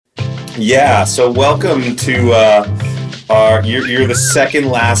Yeah, so welcome to you're the second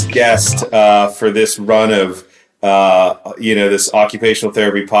last guest for this run of this occupational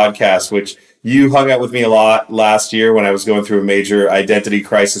therapy podcast, which you hung out with me a lot last year when I was going through a major identity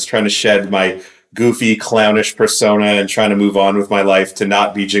crisis, trying to shed my goofy, clownish persona and trying to move on with my life to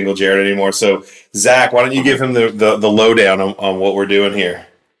not be Jingle Jared anymore. So, Zach, why don't you give him the lowdown on what we're doing here?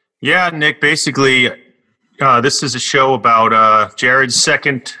 Yeah, Nick, basically, this is a show about Jared's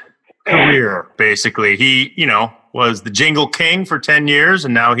second career, basically. He, was the Jingle King for 10 years,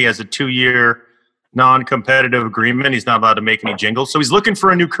 and now he has a 2-year non-competitive agreement. He's not allowed to make any jingles. So he's looking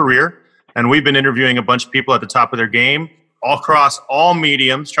for a new career, and we've been interviewing a bunch of people at the top of their game all across all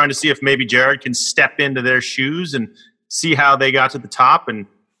mediums, trying to see if maybe Jared can step into their shoes and see how they got to the top and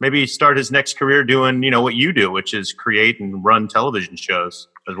maybe start his next career doing, what you do, which is create and run television shows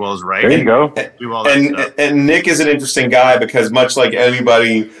as well as write. There you go. Do all that stuff. And Nick is an interesting guy because much like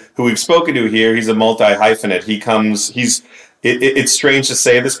anybody who we've spoken to here, he's a multi-hyphenate. It's strange to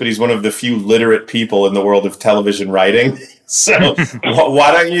say this, but he's one of the few literate people in the world of television writing. So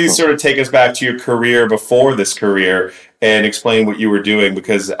why don't you sort of take us back to your career before this career and explain what you were doing?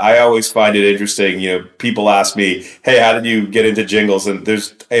 Because I always find it interesting. People ask me, hey, how did you get into jingles? And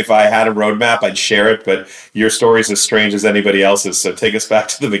if I had a roadmap, I'd share it, but your story is as strange as anybody else's. So take us back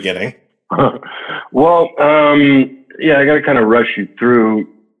to the beginning. Well, I got to kind of rush you through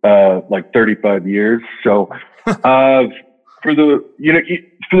like 35 years. So pretty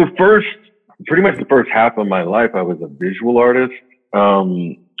much the first half of my life, I was a visual artist.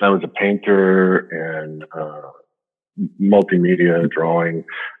 I was a painter and multimedia drawing.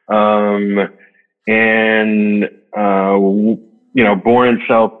 Born in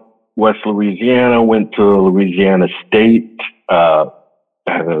Southwest Louisiana, went to Louisiana State, had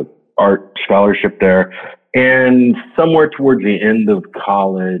an art scholarship there. And somewhere towards the end of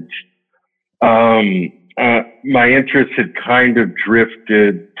college, my interest had kind of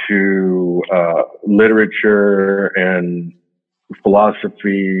drifted to literature and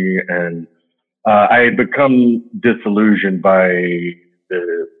philosophy, and I had become disillusioned by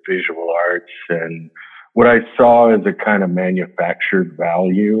the visual arts and what I saw as a kind of manufactured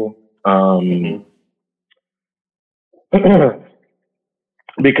value.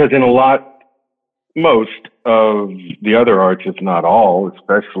 Because most of the other arts, if not all,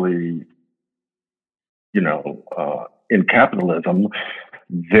 especially in capitalism,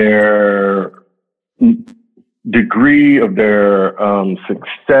 their degree of their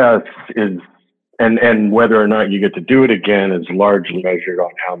success is, and whether or not you get to do it again, is largely measured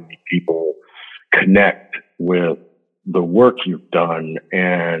on how many people connect with the work you've done.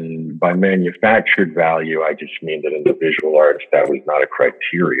 And by manufactured value, I just mean that in the visual arts, that was not a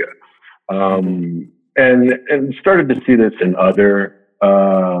criteria. And started to see this in other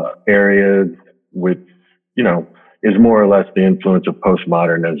areas, which is more or less the influence of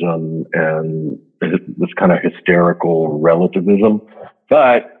postmodernism and this kind of hysterical relativism.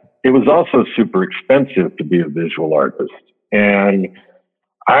 But it was also super expensive to be a visual artist. And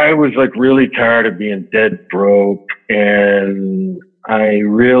I was like really tired of being dead broke. And I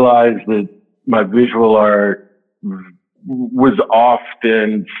realized that my visual art was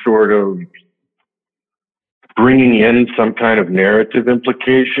often sort of bringing in some kind of narrative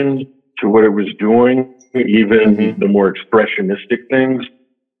implication to what it was doing, even the more expressionistic things.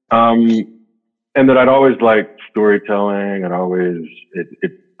 And that I'd always liked storytelling, and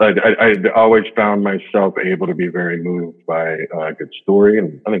I'd always found myself able to be very moved by a good story,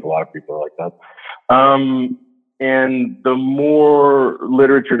 and I think a lot of people are like that. And the more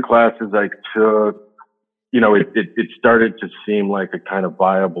literature classes I took, it started to seem like a kind of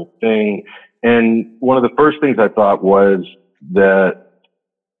viable thing. And one of the first things I thought was that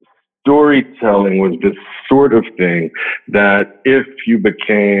storytelling was this sort of thing that if you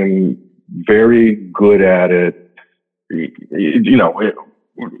became very good at it,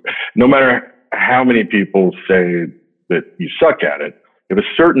 no matter how many people say that you suck at it, if a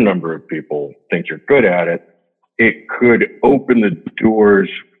certain number of people think you're good at it, it could open the doors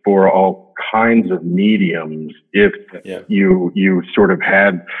for all kinds of mediums if you sort of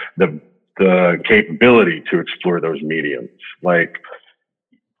had the capability to explore those mediums. Like,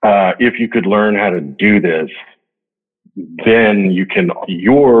 if you could learn how to do this, then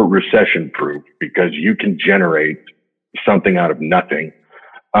you're recession proof because you can generate something out of nothing.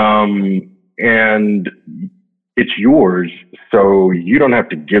 And it's yours, so you don't have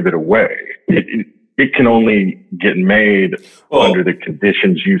to give it away. It can only get made under the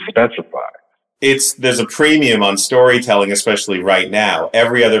conditions you specify. There's a premium on storytelling, especially right now.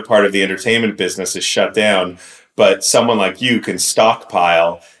 Every other part of the entertainment business is shut down, but someone like you can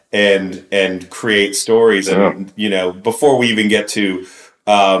stockpile and create stories. And, before we even get to,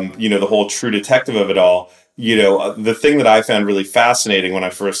 the whole True Detective of it all, the thing that I found really fascinating when I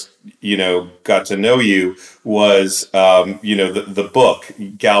first, got to know you was, the book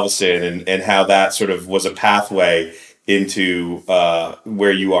Galveston, and how that sort of was a pathway into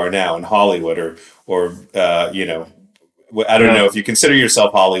where you are now in Hollywood, or I don't know if you consider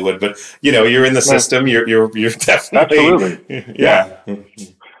yourself Hollywood, but you're in the system. You're definitely absolutely. Yeah.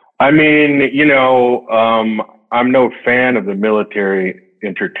 I mean, I'm no fan of the military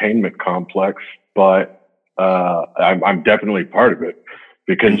entertainment complex, but I'm definitely part of it,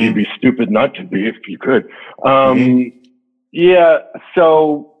 because you'd be stupid not to be if you could. Yeah.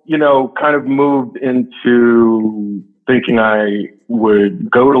 So, kind of moved into thinking I would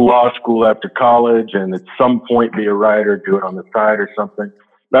go to law school after college and at some point be a writer, do it on the side or something.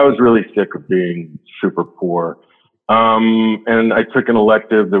 I was really sick of being super poor. And I took an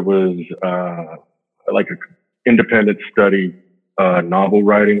elective that was like an independent study novel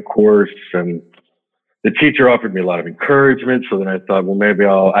writing course. And the teacher offered me a lot of encouragement. So then I thought, well, maybe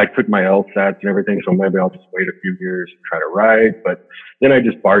I took my LSATs and everything. So maybe I'll just wait a few years and try to write. But then I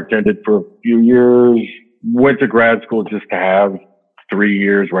just bartended for a few years, went to grad school just to have 3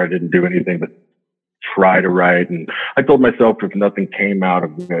 years where I didn't do anything but try to write. And I told myself if nothing came out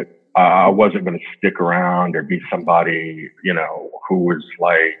of it, I wasn't going to stick around or be somebody, who was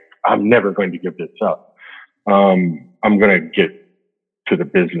like, I'm never going to give this up. I'm going to get to the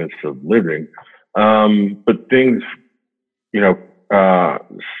business of living. But things,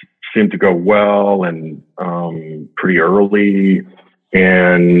 seemed to go well and pretty early.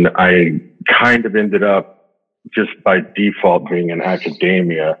 And I kind of ended up just by default being in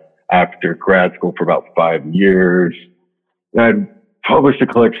academia after grad school for about 5 years. I'd published a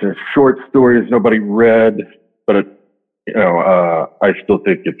collection of short stories nobody read, but I still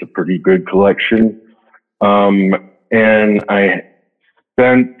think it's a pretty good collection. And I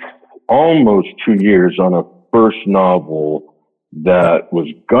spent almost 2 years on a first novel that was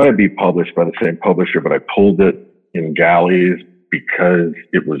going to be published by the same publisher, but I pulled it in galleys because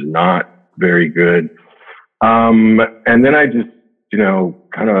it was not very good. And then I just,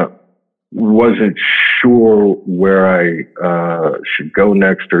 kind of wasn't sure where I should go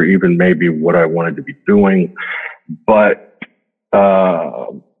next, or even maybe what I wanted to be doing. But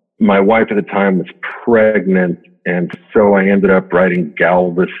my wife at the time was pregnant, and so I ended up writing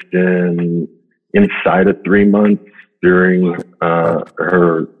Galveston inside of 3 months during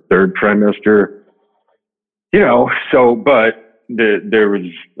her third trimester. But there was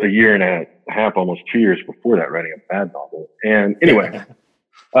a year and a half, almost 2 years before that, writing a bad novel. And anyway,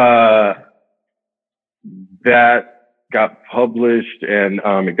 that got published, and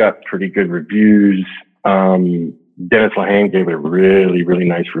it got pretty good reviews. Dennis Lehane gave it a really, really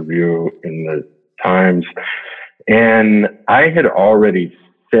nice review in the Times. And I had already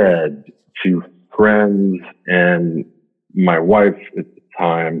said to friends and my wife at the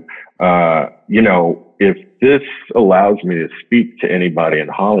time, if this allows me to speak to anybody in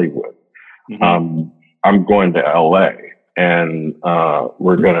Hollywood, I'm going to LA, and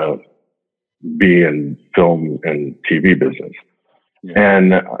we're going to be in film and TV business. Yeah.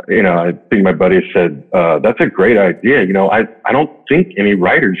 And, I think my buddy said, that's a great idea. I don't think any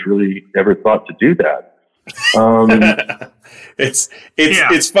writers really ever thought to do that.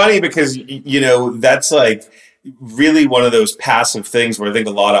 It's funny because, that's like really one of those passive things where I think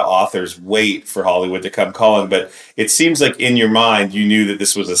a lot of authors wait for Hollywood to come calling, but it seems like in your mind, you knew that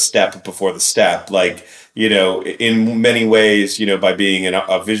this was a step before the step. Like, in many ways, by being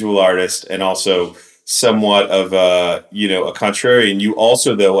a visual artist and also somewhat of a contrarian, you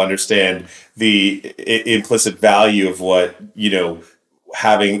also though understand the implicit value of what,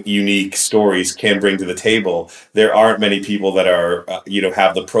 having unique stories can bring to the table. There aren't many people that are,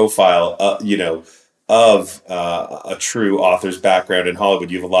 have the profile, of a true author's background in Hollywood.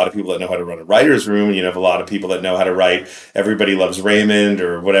 You have a lot of people that know how to run a writer's room, and you have a lot of people that know how to write Everybody Loves Raymond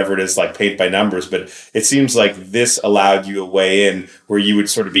or whatever it is, like paint by numbers. But it seems like this allowed you a way in where you would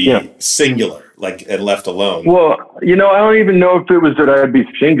sort of be singular, like, and left alone. Well, I don't even know if it was that I'd be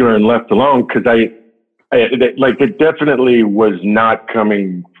singular and left alone, because it definitely was not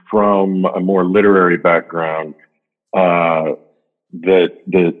coming from a more literary background that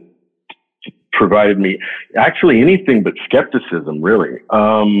provided me actually anything but skepticism, really.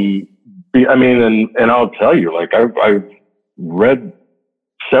 And I'll tell you, like, I've read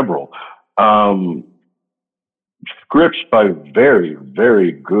several scripts by very,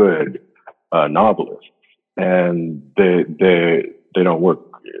 very good novelists, and they don't work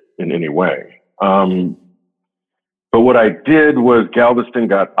in any way. But what I did was Galveston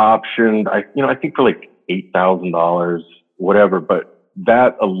got optioned. I think for like $8,000, whatever. But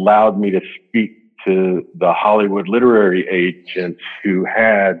that allowed me to speak to the Hollywood literary agents who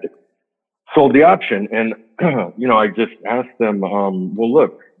had sold the option. And, I just asked them, well,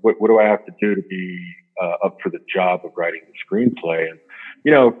 look, what do I have to do to be up for the job of writing the screenplay? And,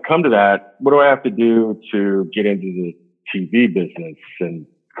 come to that, what do I have to do to get into the TV business? And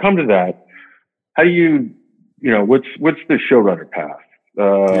come to that, how do you, what's the showrunner path?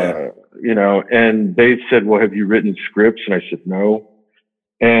 And they said, well, have you written scripts? And I said, no.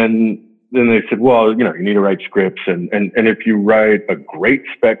 And then they said, well, you need to write scripts. And if you write a great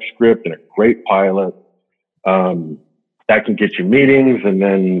spec script and a great pilot, that can get you meetings. And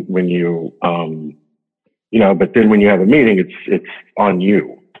then when but then when you have a meeting, it's on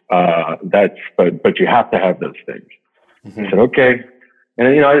you. But you have to have those things. I said, okay.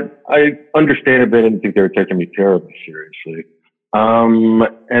 And, I understand it, but I didn't think they were taking me terribly seriously.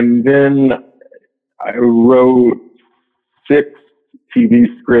 And then I wrote 6 TV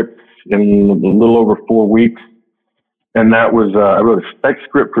scripts in a little over 4 weeks. And that was, I wrote a spec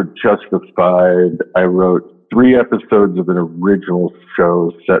script for Justified. I wrote 3 episodes of an original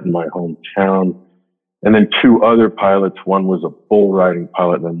show set in my hometown. And then 2 other pilots. One was a bull riding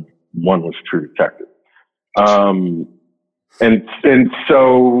pilot, and one was True Detective. And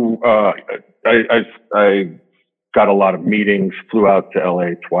so I got a lot of meetings, flew out to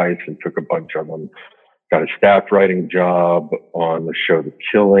LA twice and took a bunch of them. Got a staff writing job on the show The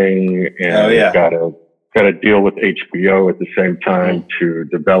Killing, and got a deal with HBO at the same time to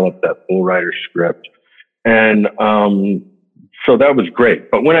develop that bull rider script. And so that was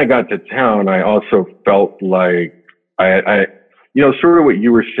great. But when I got to town, I also felt like I sort of what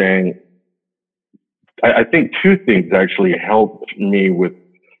you were saying. I think 2 things actually helped me with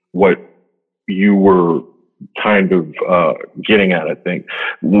what you were kind of getting at, I think.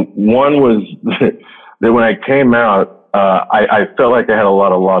 One was that when I came out, I felt like I had a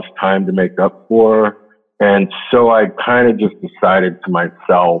lot of lost time to make up for. And so I kind of just decided to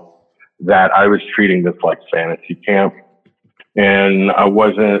myself that I was treating this like fantasy camp. And I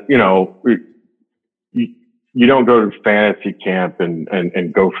wasn't, you don't go to fantasy camp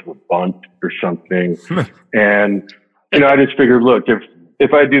and go for the bunt or something. And, I just figured, look,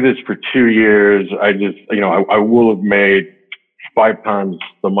 if I do this for 2 years, I just, I will have made 5 times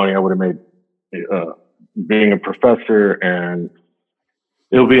the money I would have made, being a professor, and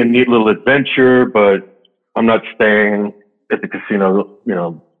it'll be a neat little adventure, but I'm not staying at the casino,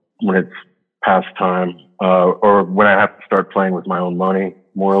 when it's past time, or when I have to start playing with my own money,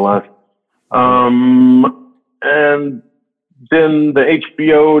 more or less. And then the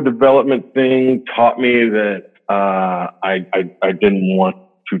HBO development thing taught me that I didn't want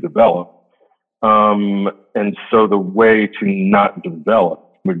to develop. And so the way to not develop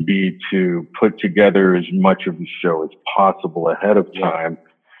would be to put together as much of the show as possible ahead of time.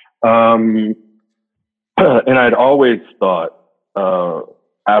 And I'd always thought,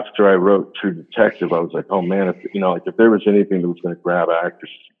 after I wrote True Detective, I was like, oh man, if there was anything that was going to grab actors,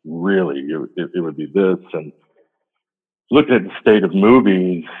 really, it would be this. And looking at the state of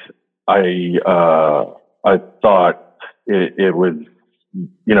movies, I thought it was,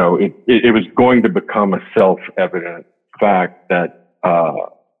 it was going to become a self-evident fact that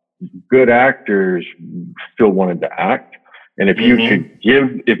good actors still wanted to act, and if you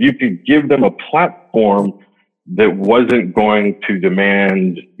could give them a platform that wasn't going to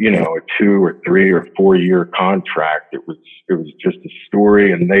demand, a 2 or 3 or 4 year contract, it was just a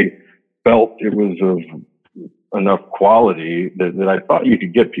story, and they felt it was of enough quality that I thought you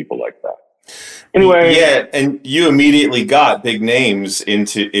could get people like that. Anyway, yeah, and you immediately got big names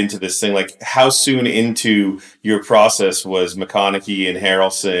into this thing. Like, how soon into your process was McConaughey and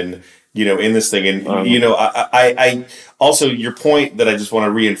Harrelson, in this thing? And I also, your point that I just want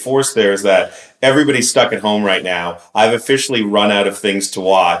to reinforce there is that everybody's stuck at home right now. I've officially run out of things to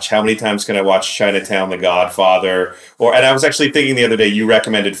watch. How many times can I watch Chinatown, The Godfather? And I was actually thinking the other day, you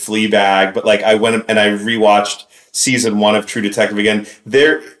recommended Fleabag, but like I went and I rewatched season 1 of True Detective again.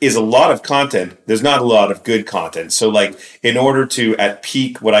 There is a lot of content. There's not a lot of good content. So like, in order to, at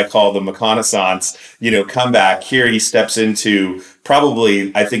peak, what I call the McConaissance, come back, here he steps into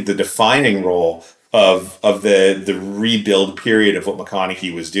probably, I think, the defining role of the rebuild period of what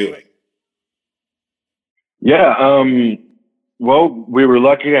McConaughey was doing. Yeah. Well, we were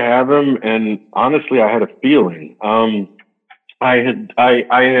lucky to have him. And honestly, I had a feeling, I had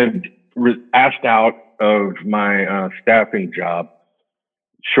asked out of my staffing job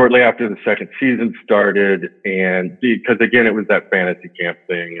shortly after the second season started, and because again, it was that fantasy camp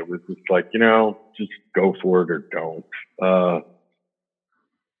thing. It was just like, just go for it or don't.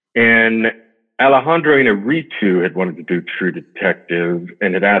 And Alejandro Inarritu had wanted to do True Detective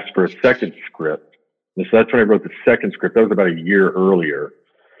and had asked for a second script. And so that's when I wrote the second script. That was about a year earlier.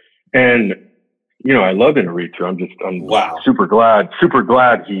 And, I love Inarritu. I'm Wow. super glad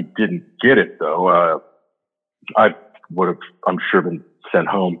he didn't get it though. I would have, I'm sure, been sent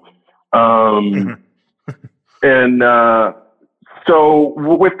home. And so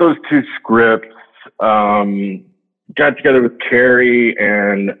with those two scripts, got together with Carrie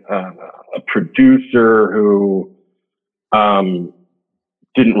and a producer who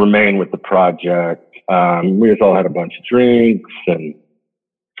didn't remain with the project. We just all had a bunch of drinks, and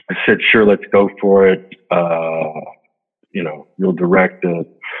I said, "Sure, let's go for it. You'll direct it.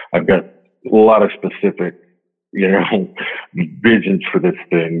 I've got a lot of specific, visions for this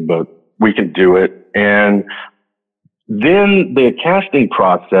thing, but we can do it." And then the casting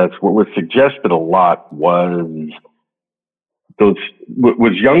process, what was suggested a lot was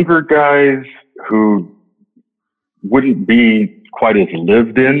younger guys who wouldn't be quite as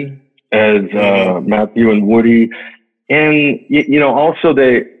lived in as Matthew and Woody. And, also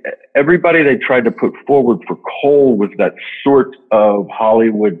everybody they tried to put forward for Cole was that sort of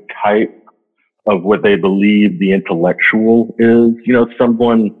Hollywood type of what they believe the intellectual is,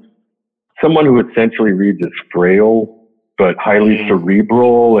 someone who essentially reads as frail, but highly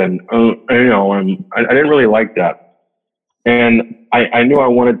cerebral. And, and I didn't really like that. And I knew I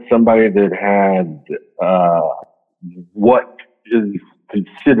wanted somebody that had what is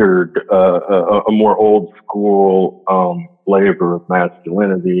considered a more old school flavor of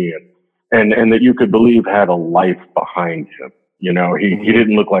masculinity, and that you could believe had a life behind him. He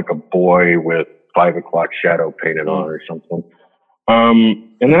didn't look like a boy with 5 o'clock shadow painted on or something.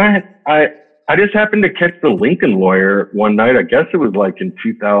 And then I just happened to catch The Lincoln Lawyer one night. I guess it was like in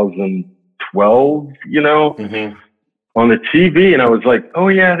 2012, on the TV, and I was like, "Oh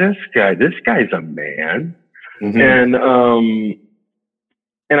yeah, this guy's a man." And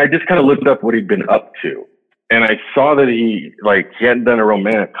I just kind of looked up what he'd been up to, and I saw that he hadn't done a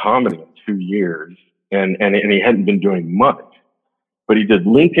romantic comedy in 2 years, and he hadn't been doing much, but he did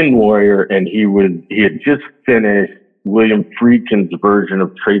Lincoln Lawyer, and he had just finished William Friedkin's version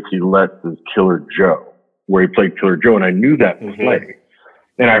of Tracy Letts' Killer Joe, where he played Killer Joe, and I knew that play.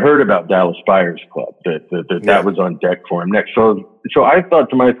 And I heard about Dallas Buyers Club, that was on deck for him next. So I thought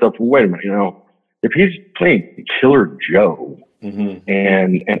to myself, well, wait a minute, if he's playing Killer Joe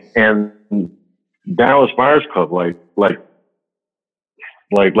and Dallas Buyers Club,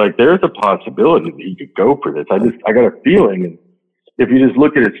 there's a possibility that he could go for this. I got a feeling, and if you just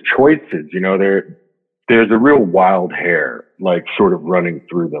look at his choices, there's a real wild hair, sort of running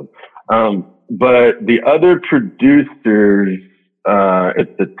through them. But the other producers,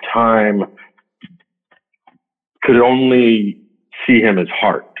 at the time, could only see him as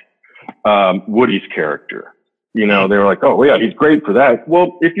Hart, Woody's character. They were like, "Oh, yeah, he's great for that."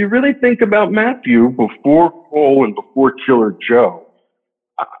 Well, if you really think about Matthew before Cole and before Killer Joe,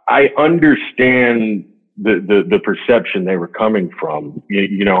 I understand the perception they were coming from.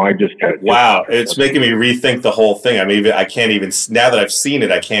 I just kind of wow, it's making me rethink the whole thing. I mean, I can't even, now that I've seen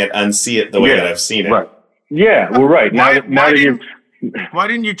it, I can't unsee it the way that I've seen it. Right. Yeah, well, right. Why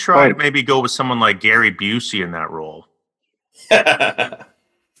didn't you try to maybe go with someone like Gary Busey in that role?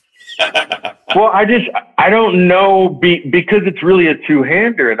 Well, I don't know, because it's really a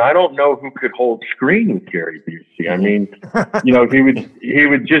two-hander, and I don't know who could hold screen with Gary Busey. I mean, he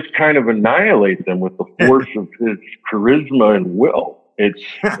would just kind of annihilate them with the force of his charisma and will.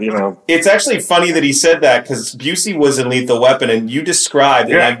 It's actually funny that he said that, because Busey was in Lethal Weapon, and you described,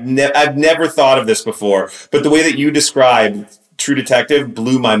 and I've never thought of this before, but the way that you described True Detective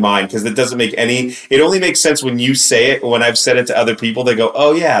blew my mind, because it only makes sense when you say it. When I've said it to other people, they go,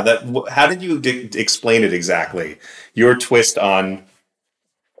 "Oh yeah, how did you explain it exactly? Your twist on."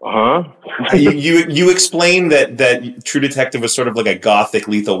 You explained that True Detective was sort of like a gothic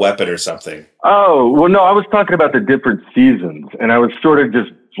Lethal Weapon or something. Oh, well, no, I was talking about the different seasons, and I was sort of just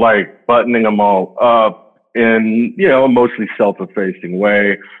buttoning them all up in, a mostly self-effacing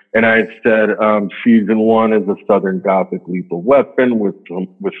way. And I said, season 1 is a Southern Gothic Lethal Weapon with some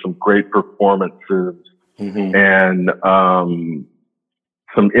great performances and some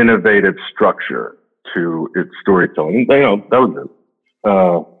innovative structure to its storytelling. That was it.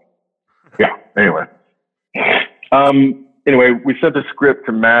 Anyway, we sent the script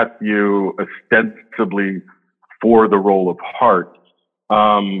to Matthew ostensibly for the role of Hart,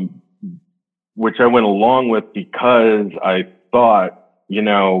 which I went along with because I thought,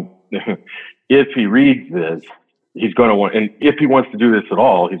 if he reads this, he's going to want, and if he wants to do this at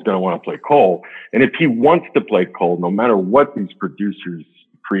all, he's going to want to play Cole. And if he wants to play Cole, no matter what these producers'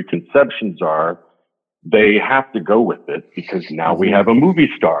 preconceptions are, they have to go with it because now we have a movie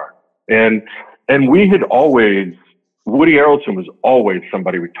star. And we had always, Woody Harrelson was always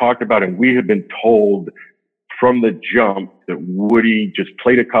somebody we talked about, and we had been told from the jump that Woody just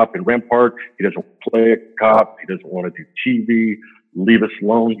played a cop in Rampart. He doesn't play a cop. He doesn't want to do TV. Leave us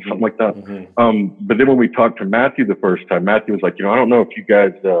alone, something like that. But then when we talked to Matthew the first time, Matthew was like, I don't know if you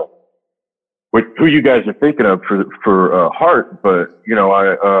guys, who you guys are thinking of for Heart, but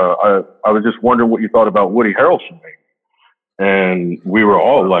I was just wondering what you thought about Woody Harrelson. And we were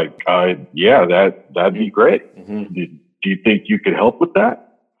all like, yeah, that'd be great. Do you think you could help with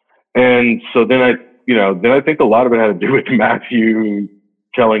that? And so then I think a lot of it had to do with Matthew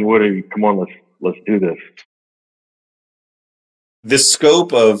telling Woody, come on, let's do this. The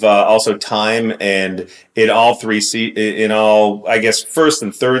scope of also time and in all I guess first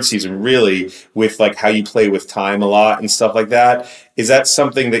and third season, really, with like how you play with time a lot and stuff like that. Is that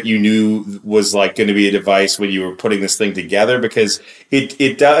something that you knew was like going to be a device when you were putting this thing together? Because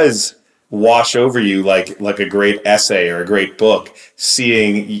it does wash over you like a great essay or a great book,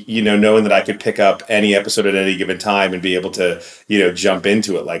 seeing, knowing that I could pick up any episode at any given time and be able to, jump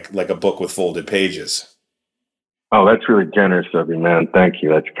into it like a book with folded pages. Oh, that's really generous of you, man. Thank you.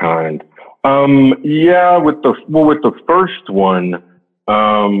 That's kind. Yeah, with the first one,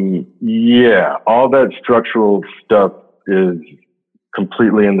 yeah, all that structural stuff is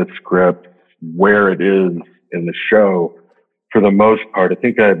completely in the script. Where it is in the show, for the most part, I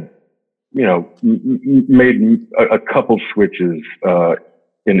think I, made a couple switches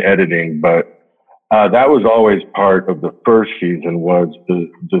in editing, but that was always part of the first season. Was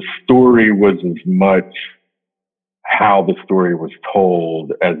the story was as much how the story was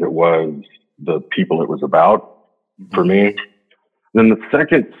told as it was the people it was about for me. Then the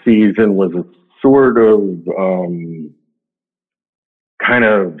second season was a sort of kind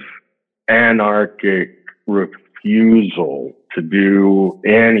of anarchic refusal to do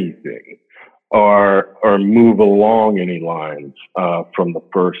anything or move along any lines from the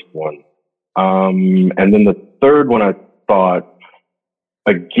first one. And then the third one, I thought,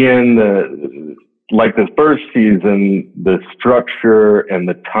 again, like the first season, the structure and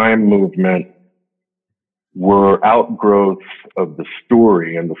the time movement were outgrowths of the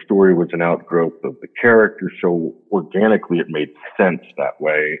story, and the story was an outgrowth of the character. So organically, it made sense that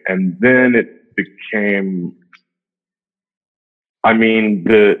way. And then it became,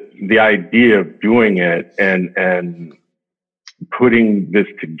 the idea of doing it and putting this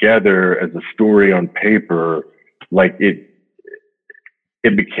together as a story on paper, like it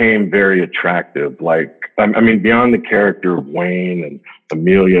became very attractive. Like, beyond the character of Wayne and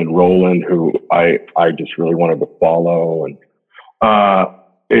Amelia and Roland, who I just really wanted to follow. And,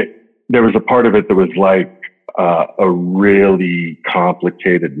 there was a part of it that was like, a really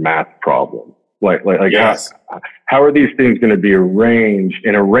complicated math problem. Like, yes. How are these things going to be arranged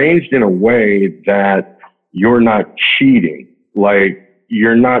in a way that you're not cheating? Like,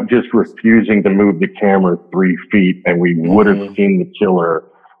 you're not just refusing to move the camera 3 feet and we would have seen the killer,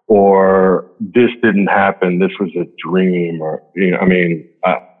 or this didn't happen, this was a dream, or,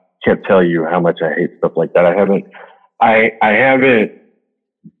 I can't tell you how much I hate stuff like that. I haven't,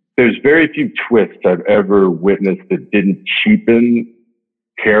 there's very few twists I've ever witnessed that didn't cheapen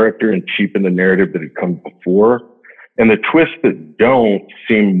character and cheapen the narrative that had come before. And the twists that don't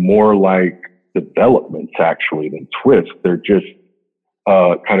seem more like developments actually than twists. They're just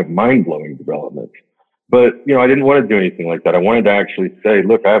kind of mind-blowing developments. But, I didn't want to do anything like that. I wanted to actually say,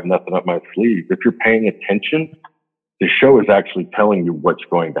 look, I have nothing up my sleeve. If you're paying attention, the show is actually telling you what's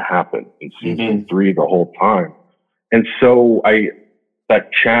going to happen in season 3 the whole time. And so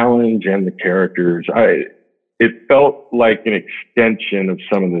that challenge and the characters, it felt like an extension of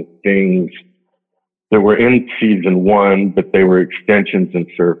some of the things that were in season 1, but they were extensions in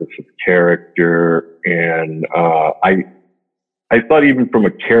service of character. And, I thought even from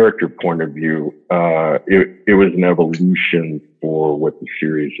a character point of view, it was an evolution for what the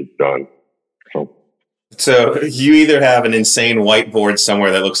series had done. So you either have an insane whiteboard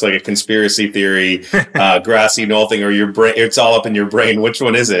somewhere that looks like a conspiracy theory, grassy knoll thing, or your brain, it's all up in your brain. Which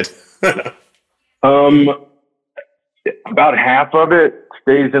one is it? About half of it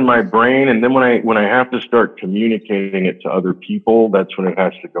stays in my brain. And then when I have to start communicating it to other people, that's when it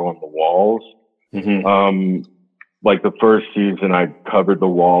has to go on the walls. Like the first season, I covered the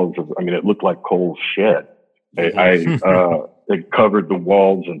walls of, it looked like Cole's shed. It covered the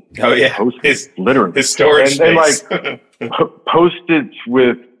walls and Post-its, literally. His storage space. And like Post-its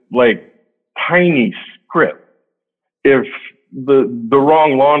with like tiny script. if the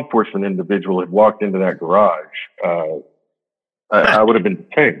wrong law enforcement individual had walked into that garage, I would have been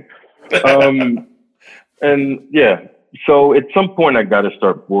detained. And yeah, so at some point I got to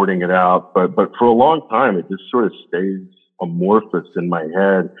start boarding it out, but for a long time it just sort of stays amorphous in my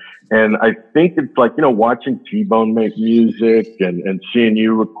head. And I think it's like, watching T-Bone make music and seeing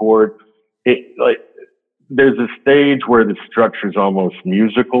you record it, like there's a stage where the structure is almost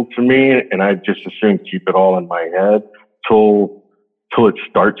musical to me, and I just assume keep it all in my head till it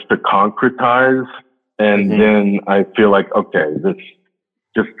starts to concretize. And then I feel like, okay, this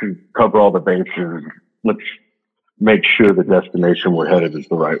just to cover all the bases, let's make sure the destination we're headed is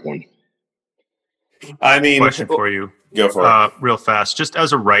the right one. I mean, question for you. Go for it. Real fast. Just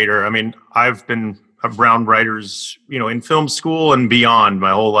as a writer, I mean, I've been around writers, in film school and beyond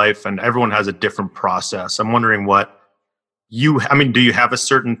my whole life, and everyone has a different process. I'm wondering do you have a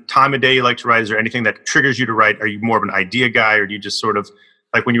certain time of day you like to write? Is there anything that triggers you to write? Are you more of an idea guy, or do you just sort of,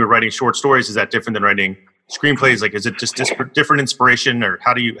 like when you were writing short stories, is that different than writing screenplays? Like, is it just different inspiration, or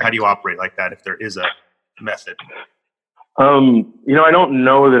how do you operate like that, if there is a method? I don't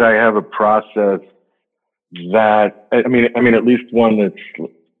know that I have a process that, I mean, at least one that's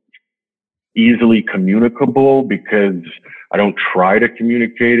easily communicable, because I don't try to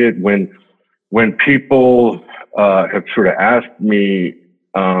communicate it. When people have sort of asked me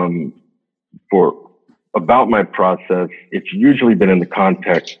about my process, it's usually been in the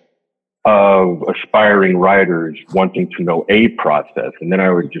context of aspiring writers wanting to know a process, and then I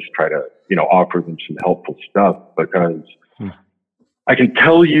would just try to offer them some helpful stuff, because I can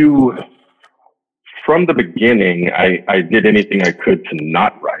tell you from the beginning, I did anything I could to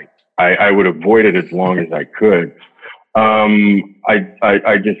not write. I would avoid it as long as I could.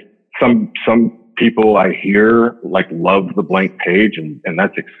 I just, some people I hear love the blank page, and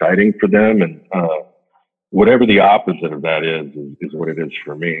that's exciting for them. And, whatever the opposite of that is what it is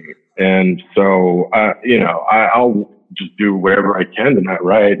for me. And so, I'll just do whatever I can to not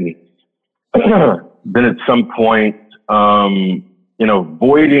write. And then at some point,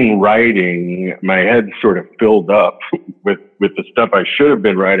 voiding writing, my head sort of filled up with the stuff I should have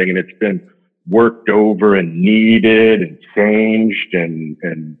been writing, and it's been worked over and needed and changed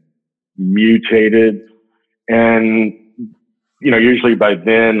and mutated. And, usually by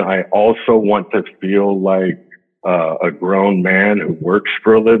then I also want to feel like a grown man who works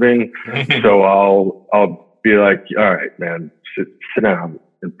for a living. So I'll be like, all right, man, sit down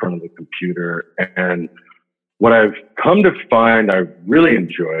in front of the computer. And what I've come to find I really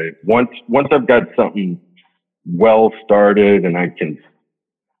enjoy, once I've got something well started and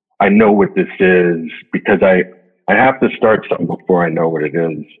I know what this is, because I have to start something before I know what it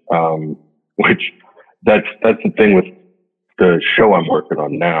is. Which that's the thing with the show I'm working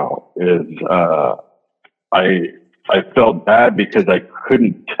on now is, I felt bad because I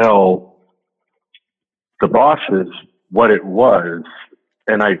couldn't tell the bosses what it was.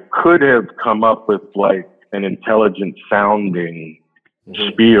 And I could have come up with an intelligent sounding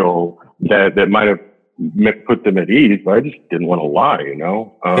spiel that might have put them at ease, but I just didn't want to lie,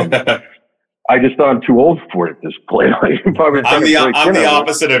 I just thought I'm too old for it at this point. I'm the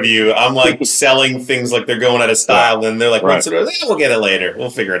opposite of you. I'm like selling things like they're going out of style, and they're like, right. We'll get it later.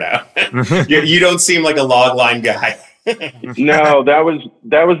 We'll figure it out. You don't seem like a log line guy. No, that was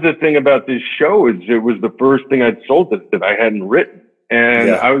the thing about this show, is it was the first thing I'd sold that I hadn't written.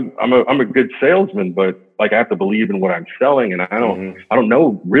 And I'm a good salesman, but I have to believe in what I'm selling, and I don't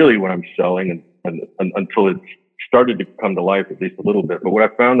know really what I'm selling until it's started to come to life at least a little bit. But what I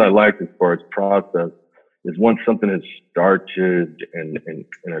found I liked as far as process is once something has started and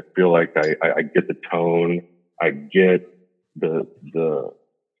I feel like I get the tone, I get the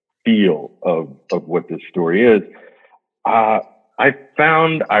feel of what this story is. I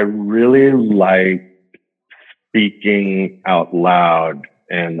found I really like speaking out loud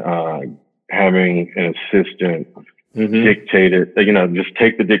and having an assistant dictate it, just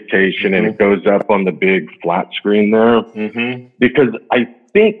take the dictation and it goes up on the big flat screen there. Because I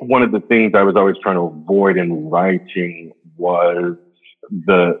think one of the things I was always trying to avoid in writing was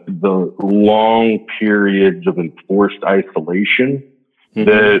the long periods of enforced isolation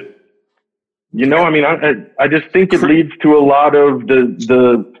that, I just think it leads to a lot of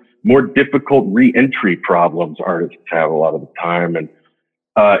the more difficult re-entry problems artists have a lot of the time. And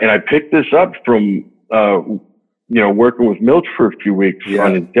I picked this up from, working with Milch for a few weeks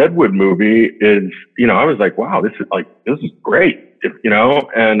on his Deadwood movie is, I was like, wow, this is great,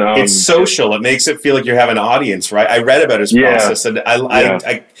 and it's social. It makes it feel like you have an audience, right? I read about his process, and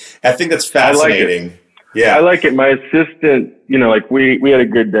I think that's fascinating. Yeah. I like it. My assistant, like we had a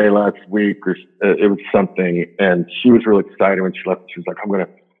good day last week, or it was something, and she was really excited when she left. She was like, "I'm gonna,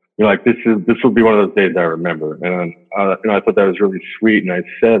 like this will be one of those days I remember." And I thought that was really sweet. And I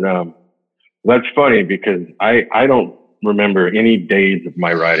said, "That's funny because I don't remember any days of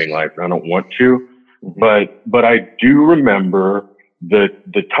my writing life. And I don't want to, but I do remember the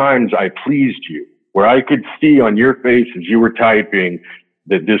times I pleased you, where I could see on your face as you were typing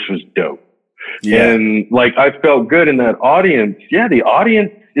that this was dope." Yeah. And like, I felt good in that audience. Yeah, the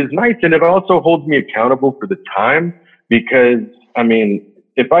audience is nice. And it also holds me accountable for the time, because I mean,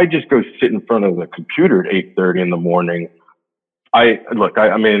 if I just go sit in front of the computer at 8:30 in the morning, I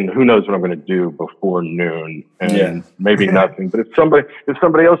mean, who knows what I'm going to do before noon, and maybe nothing. But if somebody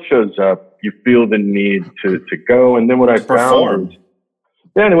else shows up, you feel the need to go. And then what I found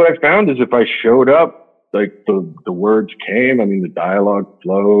is if I showed up, like the words came. I mean, the dialogue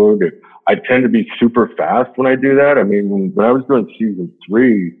flowed. I tend to be super fast when I do that. I mean, when I was doing season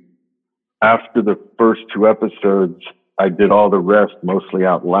 3, after the first 2 episodes, I did all the rest mostly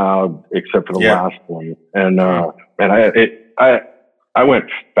out loud, except for the last one. And I went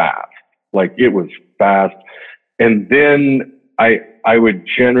fast, like it was fast. And then I would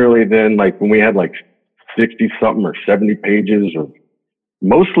generally then, like when we had like 60 something or 70 pages of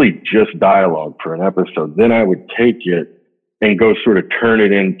mostly just dialogue for an episode, then I would take it and go sort of turn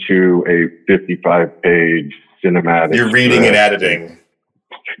it into a 55-page cinematic. You're reading and editing.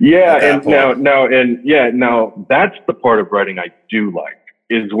 Yeah. And now that's the part of writing I do like,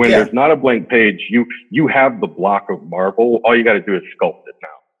 is when there's not a blank page, you have the block of marble. All you got to do is sculpt it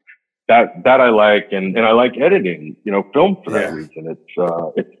now. That I like. And I like editing, film for that reason.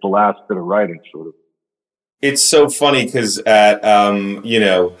 It's the last bit of writing, sort of. It's so funny because at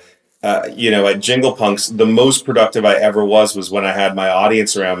at Jingle Punks, the most productive I ever was when I had my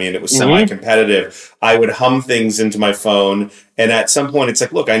audience around me and it was semi-competitive. I would hum things into my phone, and at some point it's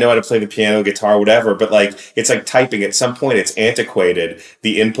like, look, I know how to play the piano, guitar, whatever, but like it's like typing. At some point it's antiquated.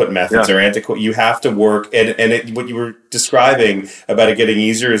 The input methods are antiquated. You have to work, and what you were describing about it getting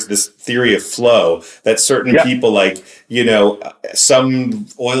easier is this theory of flow, that certain people, like, some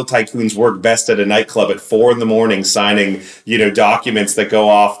oil tycoons work best at a nightclub at 4 a.m. signing, documents that go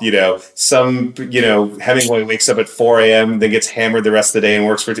off, some, Hemingway wakes up at 4 a.m., then gets hammered the rest of the day and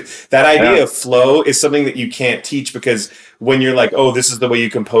works for that idea of flow is something that you can't teach, because when you're like, oh, this is the way you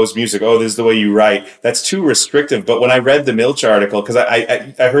compose music, oh, this is the way you write, that's too restrictive. But when I read the Milch article, because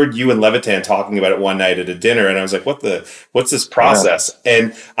I heard you and Levitan talking about it one night at a dinner, and I was like, what's this process?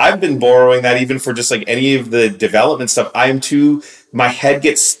 And I've been borrowing that even for just like any of the development stuff. My head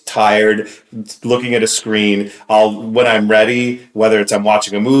gets tired looking at a screen. When I'm ready, whether it's I'm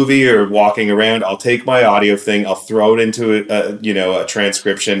watching a movie or walking around, I'll take my audio thing, I'll throw it into a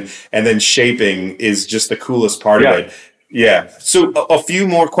transcription, and then shaping is just the coolest part of it. Yeah. So a few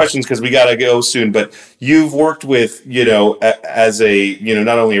more questions, because we got to go soon, but you've worked with, as a,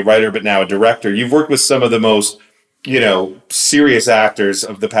 not only a writer, but now a director, you've worked with some of the most, serious actors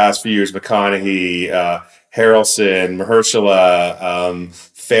of the past few years, McConaughey, Harrelson, Mahershala,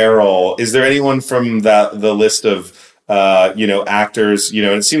 Farrell. Is there anyone from the list of, actors, and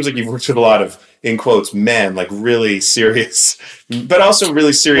it seems like you've worked with a lot of, in quotes, men, like really serious, but also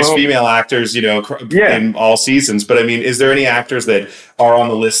really serious female actors, in all seasons. But I mean, is there any actors that are on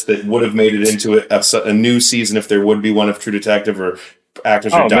the list that would have made it into a new season if there would be one of True Detective, or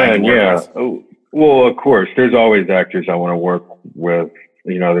actors are dying to work with? Well, of course, there's always actors I want to work with.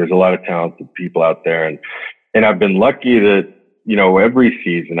 There's a lot of talented people out there, and I've been lucky that, every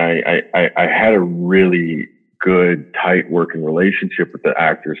season I had a really good, tight working relationship with the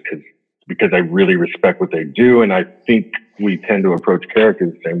actors, because I really respect what they do, and I think we tend to approach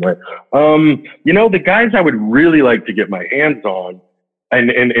characters the same way. The guys I would really like to get my hands on, and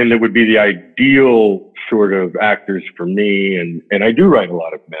it would be the ideal sort of actors for me, and I do write a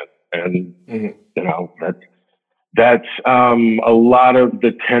lot of men, and that's a lot of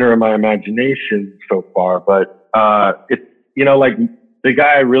the tenor of my imagination so far. But it's like the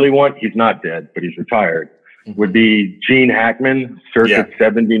guy I really want, he's not dead, but he's retired, would be Gene Hackman, circa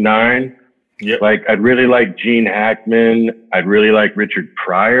 79. Yep. Like, I'd really like Gene Hackman. I'd really like Richard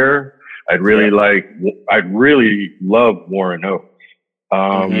Pryor. I'd really love Warren Oates.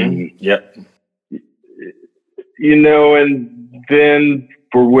 And then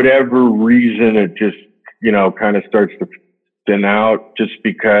for whatever reason, it just, kind of starts to thin out, just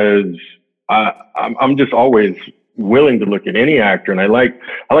because I'm just always willing to look at any actor, and I like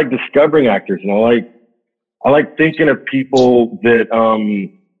discovering actors, and I like thinking of people that,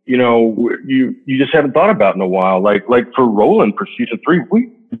 you just haven't thought about in a while. Like for Roland, for season 3,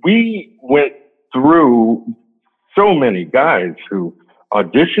 we went through so many guys who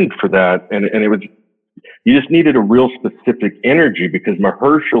auditioned for that, and it was, you just needed a real specific energy because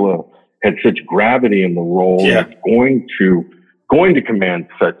Mahershala had such gravity in the role. Yeah. It's going to command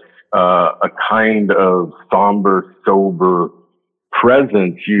such a kind of somber, sober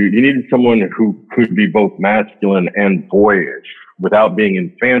presence. You needed someone who could be both masculine and boyish without being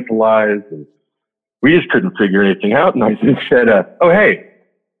infantilized. And we just couldn't figure anything out. And I just said, "Oh, hey,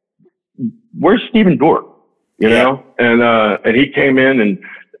 where's Stephen Dorff?" You know? And he came in, and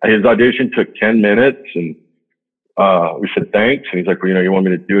his audition took 10 minutes, and we said, "Thanks." And he's like, "Well, you want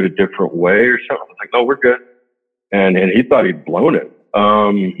me to do it a different way or something?" I was like, "No, we're good." And he thought he'd blown it.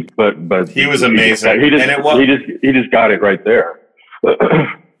 But he was amazing. He just got it right there.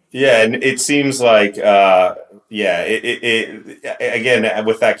 Yeah. And it seems like, again,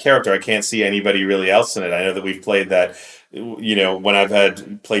 with that character, I can't see anybody really else in it. I know that we've played that, when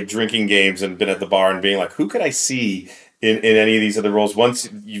I've played drinking games and been at the bar and being like, who could I see in any of these other roles? Once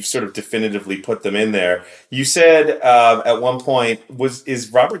you've sort of definitively put them in there. You said at one point,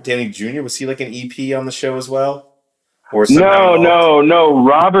 is Robert Downey Jr., was he like an EP on the show as well? Or No.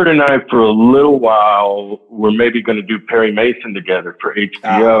 Robert and I, for a little while, were maybe going to do Perry Mason together for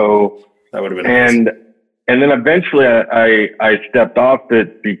HBO. That would have been amazing. And then eventually I stepped off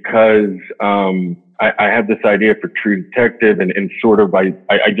it because I had this idea for True Detective, and sort of I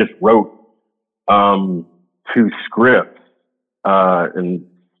just wrote 2 scripts in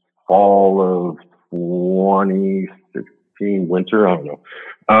fall of 2016, winter, I don't know.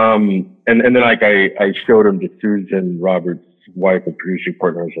 And then like I showed them to Susan, Robert's wife and producing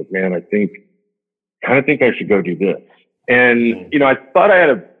partner. I was like, man, I kind of think I should go do this. And, I thought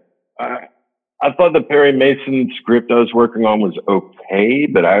I thought the Perry Mason script I was working on was okay,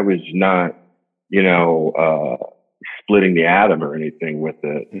 but I was not, splitting the atom or anything with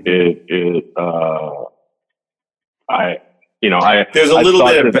it. There's a little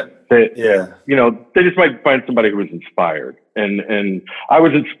bit of, they just might find somebody who was inspired. And I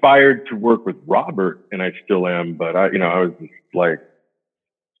was inspired to work with Robert, and I still am, but I was just like,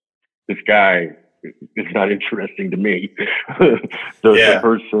 this guy is not interesting to me. The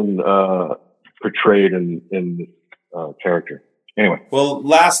person portrayed in this character. Anyway. Well,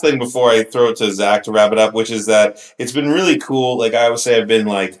 last thing before I throw it to Zach to wrap it up, which is that it's been really cool. Like I always say, I've been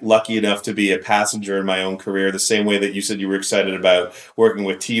lucky enough to be a passenger in my own career, the same way that you said you were excited about working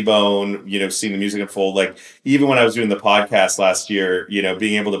with T-Bone, seeing the music unfold. Like even when I was doing the podcast last year,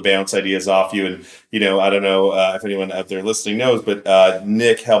 being able to bounce ideas off you. And, I don't know if anyone out there listening knows, but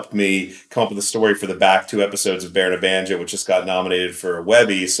Nick helped me come up with a story for the back 2 episodes of Bear and a Banjo, which just got nominated for a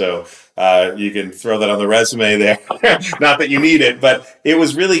Webby. So you can throw that on the resume there. Not that you need it, but it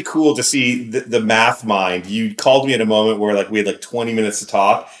was really cool to see the math mind. You called me at a moment where we had 20 minutes to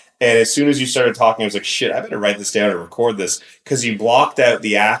talk. And as soon as you started talking, I was like, shit, I better write this down and record this, because you blocked out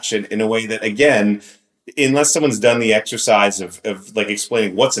the action in a way that, again, unless someone's done the exercise of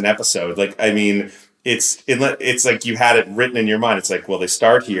explaining what's an episode, it's like you had it written in your mind. It's like, well, they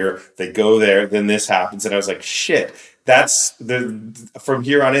start here, they go there, then this happens. And I was like, shit, that's from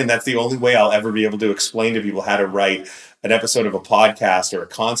here on in, that's the only way I'll ever be able to explain to people how to write an episode of a podcast or a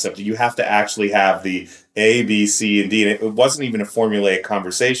concept. You have to actually have the A, B, C, and D. And it wasn't even a formulaic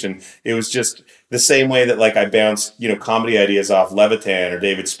conversation. It was just the same way that I bounced, comedy ideas off Levitan or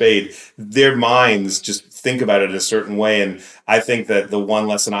David Spade. Their minds just think about it a certain way. And I think that the one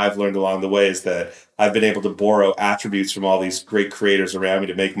lesson I've learned along the way is that I've been able to borrow attributes from all these great creators around me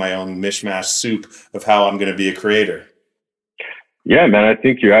to make my own mishmash soup of how I'm going to be a creator. Yeah, man, I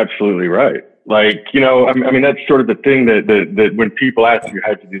think you're absolutely right. That's sort of the thing that when people ask you,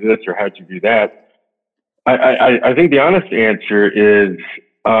 how'd you do this or how'd you do that? I think the honest answer is,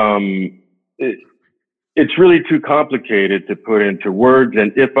 it's really too complicated to put into words.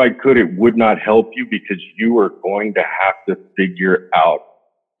 And if I could, it would not help you, because you are going to have to figure out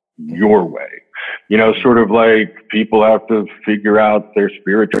your way. Sort of like people have to figure out their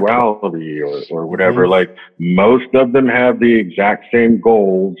spirituality or whatever. Most of them have the exact same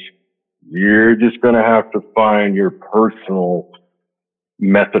goals. You're just going to have to find your personal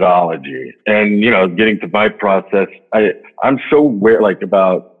methodology. And, getting to my process, I'm so aware,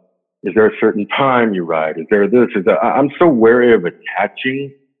 about, is there a certain time you write? Is there this? Is that? I'm so wary of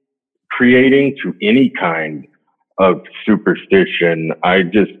creating to any kind of superstition. I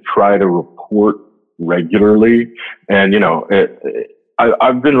just try to report regularly. And,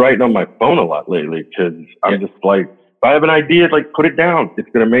 I've been writing on my phone a lot lately, because I'm just if I have an idea, put it down. It's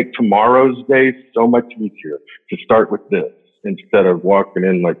going to make tomorrow's day so much easier to start with this, instead of walking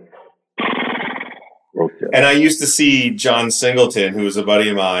in Okay. And I used to see John Singleton, who was a buddy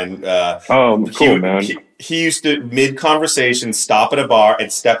of mine. Cool, man. He used to, mid-conversation, stop at a bar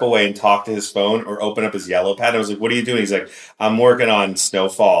and step away and talk to his phone or open up his yellow pad. I was like, what are you doing? He's like, I'm working on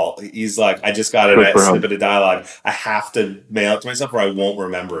Snowfall. He's like, I just got a snippet of dialogue. I have to mail it to myself or I won't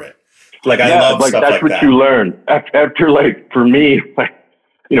remember it. Like, I love stuff like that. That's what you learn. After, like, for me, like,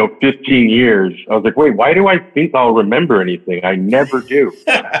 15 years, I was like, wait, why do I think I'll remember anything? I never do.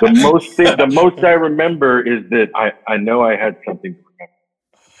 The most I remember is that I know I had something to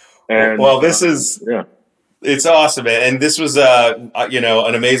remember. And, well, this is... Yeah. It's awesome, man. And this was, an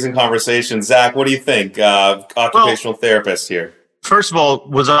amazing conversation. Zach, what do you think? Occupational therapist here. First of all,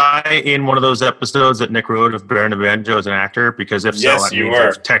 was I in one of those episodes that Nick wrote of Baron of Banjo as an actor? Because if yes, so, you were.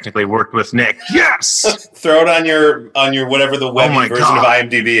 I've technically worked with Nick. Yes! Throw it on your whatever the web version of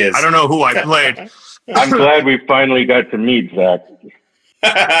IMDb is. I don't know who I played. I'm glad we finally got to meet Zach.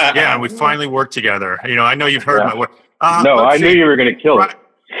 Yeah, we finally worked together. I know you've heard my work. No, I knew you were going to kill it.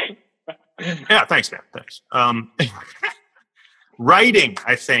 Yeah, thanks, man. Thanks. Writing,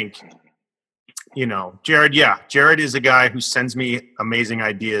 I think, Jared. Yeah, Jared is a guy who sends me amazing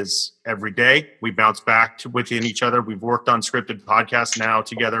ideas every day. We bounce back within each other. We've worked on scripted podcasts now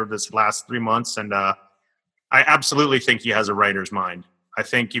together this last 3 months, and I absolutely think he has a writer's mind. I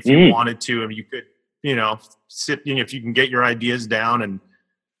think if you wanted to, you could, sit. If you can get your ideas down and.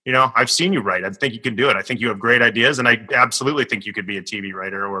 I've seen you write. I think you can do it. I think you have great ideas, and I absolutely think you could be a TV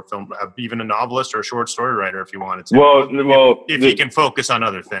writer or a film, even a novelist or a short story writer if you wanted to. Well, if you can focus on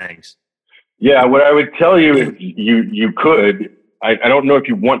other things. Yeah, what I would tell you is you could. I don't know if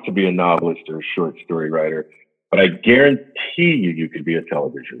you want to be a novelist or a short story writer, but I guarantee you could be a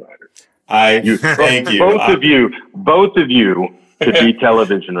television writer. Thank you. Both of you could be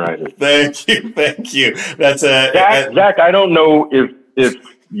television writers. Thank you. That's Zach. I don't know if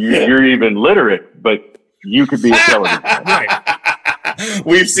you're even literate, but you could be a television writer. Right.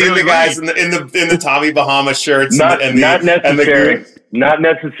 We've seen the guys in the Tommy Bahama shirts. Not necessary. Not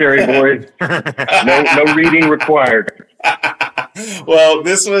necessary, boys. No reading required. Well,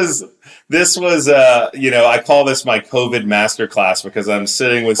 this was I call this my COVID masterclass because I'm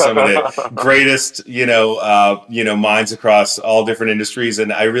sitting with some of the greatest minds across all different industries,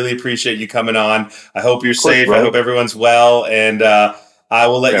 and I really appreciate you coming on. I hope you're safe. Bro. I hope everyone's well, and I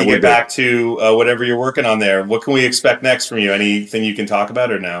will let you get back to whatever you're working on there. What can we expect next from you? Anything you can talk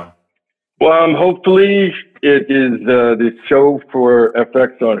about or no? Well, hopefully it is the show for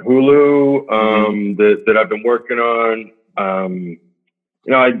FX on Hulu that I've been working on.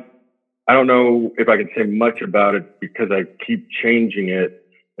 I don't know if I can say much about it because I keep changing it,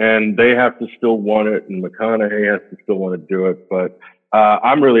 and they have to still want it, and McConaughey has to still want to do it. But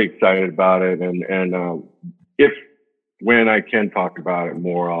I'm really excited about it, and when I can talk about it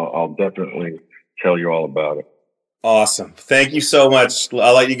more, I'll definitely tell you all about it. Awesome. Thank you so much.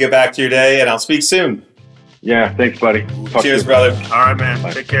 I'll let you get back to your day, and I'll speak soon. Yeah, thanks, buddy. Cheers, brother. All right, man.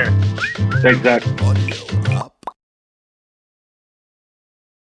 Bye. Take care. Thanks, Zach.